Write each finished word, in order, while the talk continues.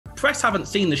press haven't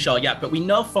seen the show yet, but we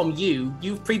know from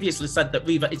you've previously said that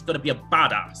Reva is going to be a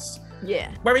badass.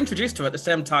 Yeah. We're introduced to her at the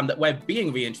same time that we're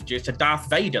being reintroduced to Darth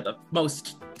Vader, the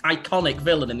most iconic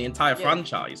villain in the entire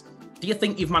franchise. Do you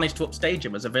think you've managed to upstage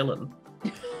him as a villain?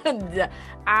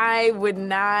 I would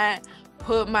not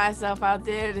put myself out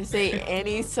there to say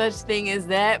any such thing as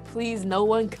that. Please, no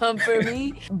one come for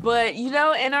me. But, you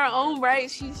know, in her own right,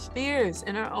 she's fierce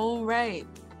in her own right.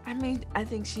 I mean, I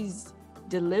think she's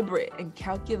deliberate and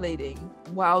calculating,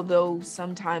 while though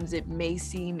sometimes it may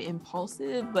seem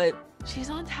impulsive, but she's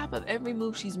on top of every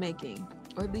move she's making.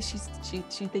 Or at least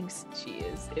she thinks she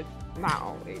is, if not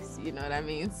always, you know what I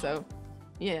mean? So,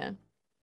 yeah.